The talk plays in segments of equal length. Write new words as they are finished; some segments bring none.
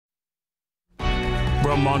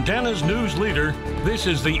From Montana's news leader, this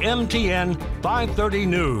is the MTN 530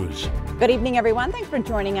 News. Good evening, everyone. Thanks for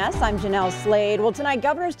joining us. I'm Jeanelle Slade. Well, tonight,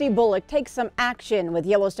 Governor Steve Bullock takes some action with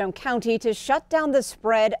Yellowstone County to shut down the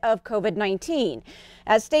spread of COVID-19.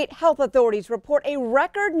 As state health authorities report a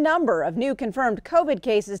record number of new confirmed COVID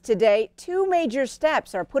cases today, two major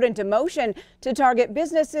steps are put into motion to target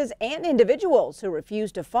businesses and individuals who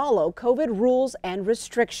refuse to follow COVID rules and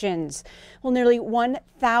restrictions. Well, nearly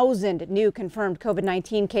 1,000 new confirmed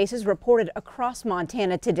COVID-19 cases reported across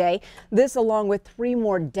Montana today. This along with 3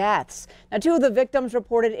 more deaths. Now, 2 of the victims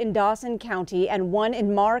reported in Dawson County and 1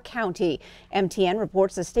 in Marr County. MTN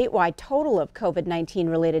reports the statewide total of COVID-19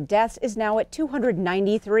 related deaths is now at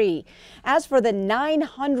 293. As for the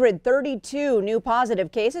 932 new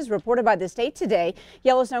positive cases reported by the state today,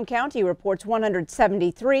 Yellowstone County reports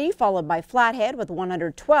 173, followed by Flathead with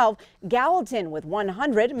 112, Gallatin with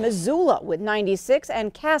 100, Missoula with 96,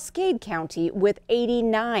 and Cascade County with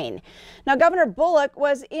 89. Now, Governor Bullock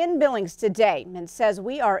was in Billings today and says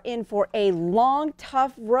we are in for a long,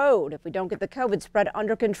 tough road if we don't get the COVID spread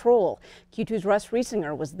under control. Q2's Russ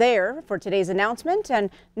Riesinger was there for today's announcement and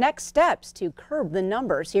next steps to curb the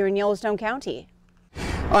numbers here in Yellowstone County.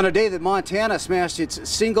 On a day that Montana smashed its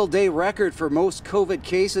single-day record for most COVID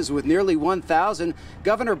cases with nearly 1,000,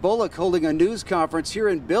 Governor Bullock holding a news conference here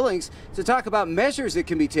in Billings to talk about measures that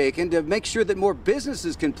can be taken to make sure that more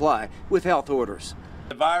businesses comply with health orders.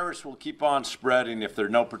 The virus will keep on spreading if there are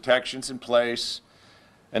no protections in place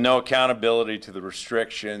and no accountability to the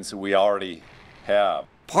restrictions that we already have.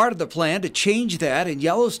 Part of the plan to change that in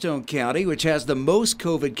Yellowstone County, which has the most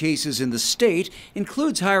COVID cases in the state,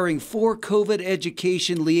 includes hiring 4 COVID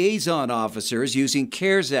education liaison officers using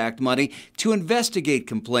CARES Act money to investigate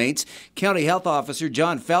complaints. County Health Officer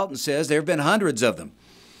John Felton says there have been hundreds of them.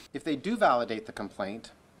 If they do validate the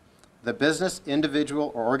complaint, the business,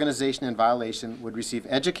 individual, or organization in violation would receive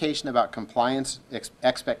education about compliance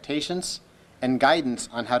expectations and guidance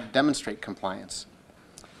on how to demonstrate compliance.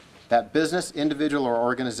 That business, individual, or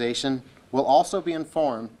organization will also be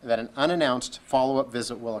informed that an unannounced follow-up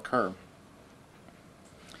visit will occur.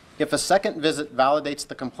 If a second visit validates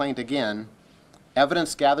the complaint again,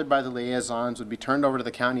 evidence gathered by the liaisons would be turned over to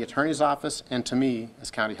the county attorney's office and to me as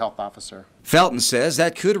county health officer. Felton says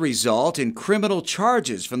that could result in criminal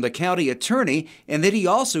charges from the county attorney and that he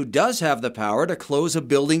also does have the power to close a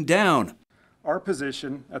building down. Our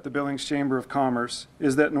position at the Billings Chamber of Commerce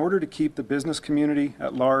is that in order to keep the business community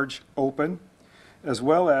at large open, as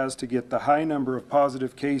well as to get the high number of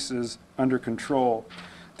positive cases under control,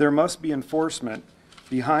 there must be enforcement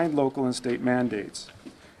behind local and state mandates.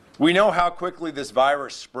 We know how quickly this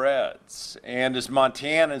virus spreads, and as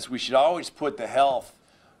Montanans, we should always put the health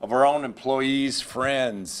of our own employees,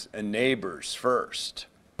 friends, and neighbors first.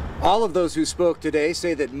 All of those who spoke today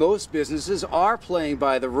say that most businesses are playing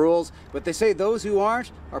by the rules, but they say those who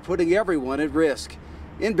aren't are putting everyone at risk.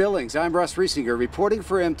 In Billings, I'm Russ Riesinger reporting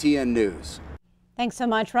for MTN News. Thanks so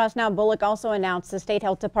much, Russ. Now, Bullock also announced the State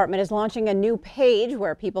Health Department is launching a new page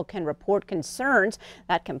where people can report concerns.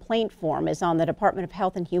 That complaint form is on the Department of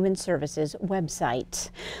Health and Human Services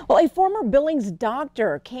website. Well, a former Billings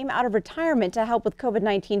doctor came out of retirement to help with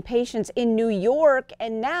COVID-19 patients in New York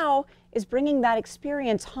and now is bringing that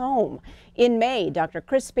experience home. In May, Dr.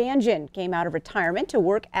 Chris Spangen came out of retirement to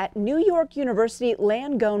work at New York University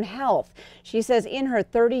Langone Health. She says in her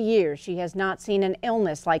 30 years, she has not seen an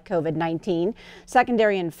illness like COVID-19.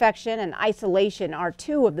 Secondary infection and isolation are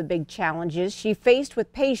 2 of the big challenges she faced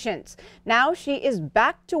with patients. Now she is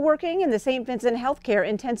back to working in the St. Vincent Healthcare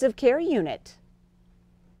Intensive Care Unit.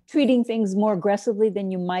 Treating things more aggressively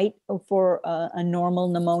than you might for a normal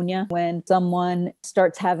pneumonia. When someone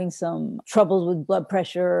starts having some troubles with blood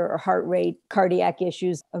pressure or heart rate, cardiac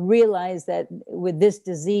issues, I realize that with this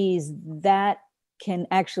disease, that can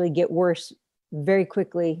actually get worse very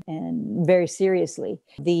quickly and very seriously.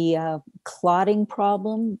 The clotting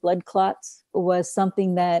problem, blood clots, was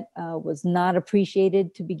something that was not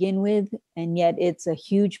appreciated to begin with, and yet it's a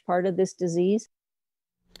huge part of this disease.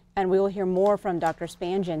 And we will hear more from Dr.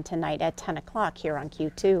 Spangen tonight at 10 o'clock here on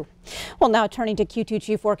Q2. Well, now turning to Q2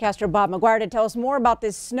 Chief Forecaster Bob McGuire to tell us more about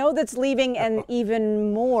this snow that's leaving and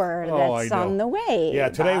even more that's on the way. Yeah,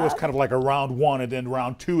 today Bob. was kind of like a round 1 and then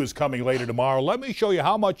round 2 is coming later tomorrow. Let me show you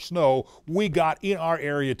how much snow we got in our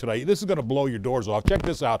area today. This is going to blow your doors off. Check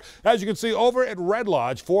this out. As you can see over at Red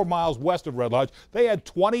Lodge, 4 miles west of Red Lodge, they had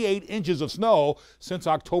 28 inches of snow since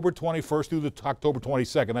October 21st through the October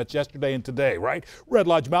 22nd. That's yesterday and today, right? Red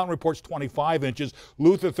Lodge Mountain Mountain reports 25 inches.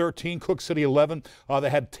 Luther 13, Cook City 11. They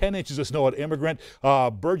had 10 inches of snow at Immigrant.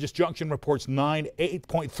 Burgess Junction reports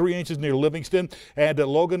 8.3 inches near Livingston. And at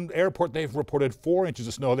Logan Airport, they've reported 4 inches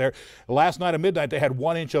of snow there. Last night at midnight, they had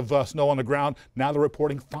 1 inch of snow on the ground. Now they're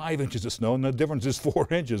reporting 5 inches of snow, and the difference is 4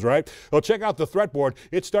 inches, right? Well, check out the threat board.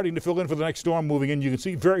 It's starting to fill in for the next storm moving in. You can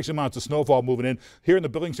see various amounts of snowfall moving in. Here in the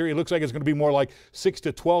Billings area, it looks like it's going to be more like 6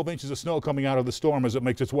 to 12 inches of snow coming out of the storm as it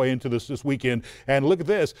makes its way into this weekend. And look at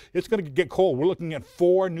this. It's going to get cold. We're looking at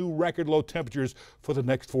 4 new record low temperatures for the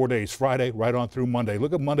next 4 days, Friday right on through Monday.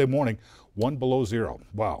 Look at Monday morning, 1 below 0.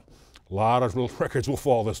 Wow. A lot of little records will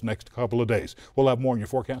fall this next couple of days. We'll have more in your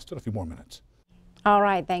forecast in a few more minutes. All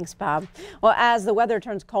right, thanks, Bob. Well, as the weather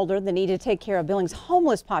turns colder, the need to take care of Billings'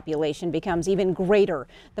 homeless population becomes even greater.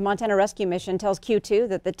 The Montana Rescue Mission tells Q2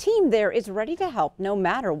 that the team there is ready to help no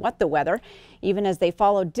matter what the weather. Even as they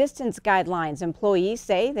follow distance guidelines, employees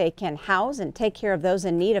say they can house and take care of those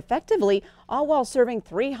in need effectively, all while serving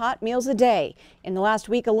 3 hot meals a day. In the last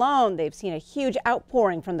week alone, they've seen a huge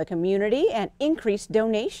outpouring from the community and increased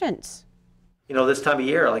donations. You know, this time of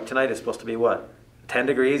year, like tonight, is supposed to be what, 10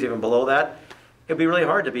 degrees, even below that? It'd be really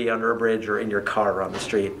hard to be under a bridge or in your car or on the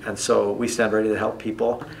street, and so we stand ready to help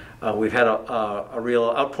people. We've had a real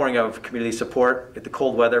outpouring of community support. With the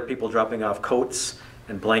cold weather, people dropping off coats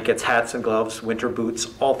and blankets, hats and gloves, winter boots,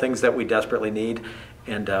 all things that we desperately need.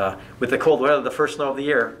 And with the cold weather, the first snow of the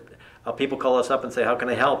year, people call us up and say, how can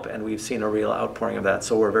I help? And we've seen a real outpouring of that,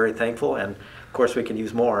 so we're very thankful, and of course we can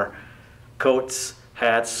use more. Coats,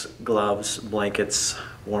 hats, gloves, blankets,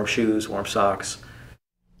 warm shoes, warm socks.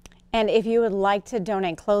 And if you would like to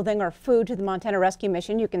donate clothing or food to the Montana Rescue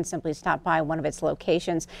Mission, you can simply stop by one of its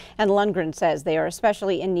locations. And Lundgren says they are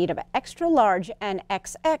especially in need of extra large and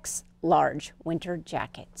XX large winter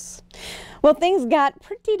jackets. Well, things got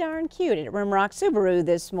pretty darn cute at Rimrock Subaru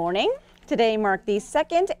this morning. Today marked the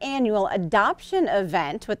 2nd annual adoption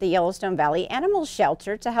event with the Yellowstone Valley Animal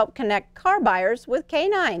Shelter to help connect car buyers with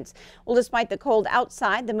canines. Well, despite the cold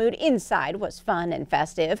outside, the mood inside was fun and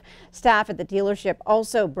festive. Staff at the dealership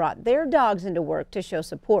also brought their dogs into work to show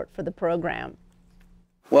support for the program.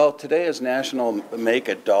 Well, today is National Make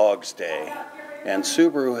a Dogs Day, and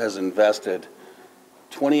Subaru has invested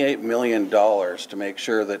 $28 million to make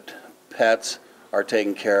sure that pets are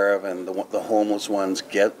taken care of and the homeless ones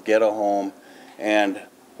get a home. And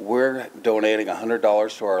we're donating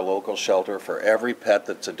 $100 to our local shelter for every pet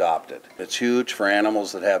that's adopted. It's huge for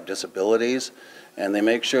animals that have disabilities, and they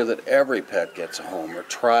make sure that every pet gets a home, or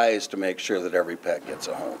tries to make sure that every pet gets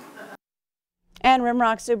a home. And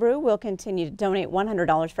Rimrock Subaru will continue to donate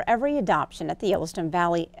 $100 for every adoption at the Yellowstone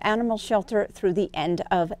Valley Animal Shelter through the end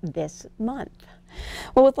of this month.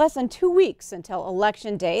 Well, with less than 2 weeks until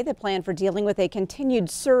Election Day, the plan for dealing with a continued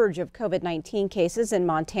surge of COVID-19 cases in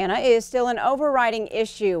Montana is still an overriding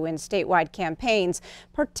issue in statewide campaigns,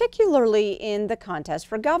 particularly in the contest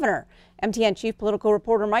for governor. MTN Chief Political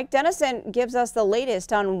Reporter Mike Dennison gives us the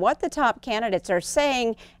latest on what the top candidates are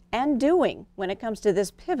saying and doing when it comes to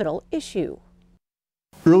this pivotal issue.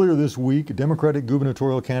 Earlier this week, Democratic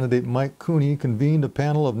gubernatorial candidate Mike Cooney convened a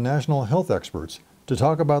panel of national health experts to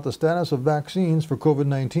talk about the status of vaccines for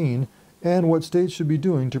COVID-19 and what states should be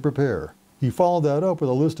doing to prepare. He followed that up with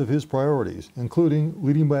a list of his priorities, including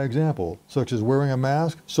leading by example, such as wearing a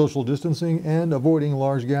mask, social distancing, and avoiding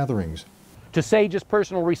large gatherings. To say just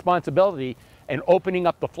personal responsibility and opening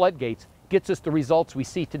up the floodgates gets us the results we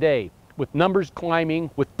see today. With numbers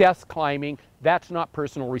climbing, with deaths climbing, that's not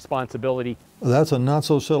personal responsibility. That's a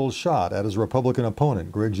not-so-subtle shot at his Republican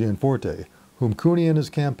opponent, Greg Gianforte, whom Cooney and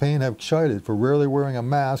his campaign have chided for rarely wearing a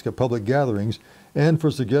mask at public gatherings and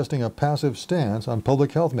for suggesting a passive stance on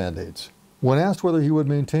public health mandates. When asked whether he would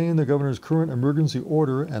maintain the governor's current emergency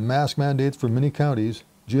order and mask mandates for many counties,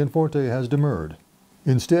 Gianforte has demurred.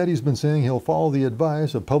 Instead, he's been saying he'll follow the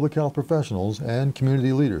advice of public health professionals and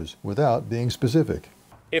community leaders without being specific.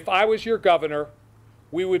 If I was your governor,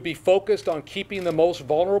 we would be focused on keeping the most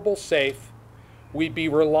vulnerable safe. We'd be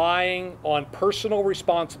relying on personal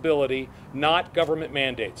responsibility, not government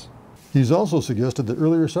mandates. He's also suggested that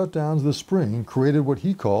earlier shutdowns this spring created what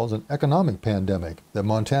he calls an economic pandemic that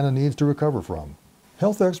Montana needs to recover from.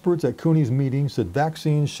 Health experts at Cooney's meeting said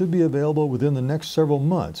vaccines should be available within the next several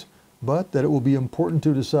months, but that it will be important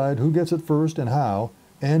to decide who gets it first and how,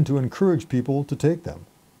 and to encourage people to take them.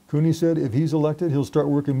 Cooney said if he's elected, he'll start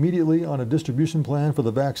work immediately on a distribution plan for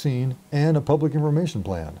the vaccine and a public information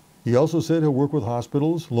plan. He also said he'll work with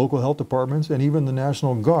hospitals, local health departments, and even the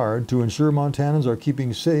National Guard to ensure Montanans are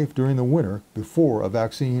keeping safe during the winter before a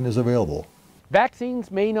vaccine is available.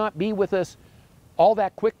 Vaccines may not be with us all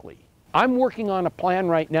that quickly. I'm working on a plan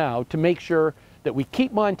right now to make sure that we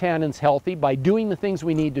keep Montanans healthy by doing the things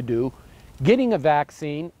we need to do, getting a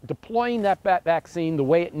vaccine, deploying that vaccine the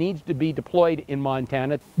way it needs to be deployed in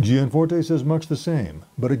Montana. Gianforte says much the same,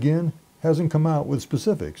 but again, hasn't come out with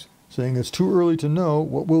specifics, saying it's too early to know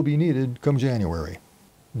what will be needed come January.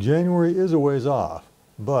 January is a ways off,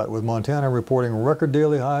 but with Montana reporting record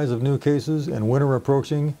daily highs of new cases and winter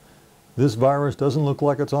approaching, this virus doesn't look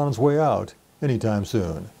like it's on its way out anytime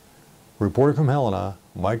soon. Reporting from Helena,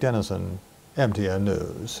 Mike Dennison, MTN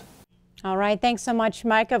News. All right, thanks so much,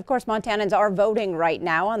 Mike. Of course, Montanans are voting right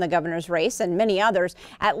now on the governor's race and many others.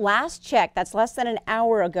 At last check, that's less than an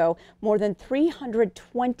hour ago, more than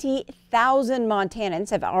 320,000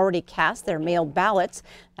 Montanans have already cast their mailed ballots.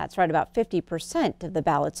 That's right, about 50% of the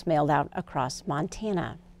ballots mailed out across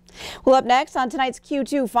Montana. Well, up next on tonight's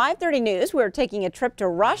Q2 530 News, we're taking a trip to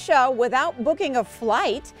Russia without booking a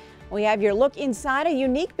flight. We have your look inside a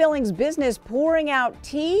unique Billings business pouring out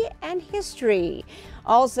tea and history.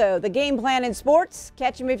 Also, the game plan in sports,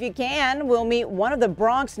 catch 'em if you can. We'll meet one of the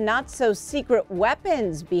Bronx not-so-secret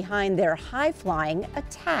weapons behind their high-flying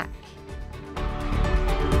attack.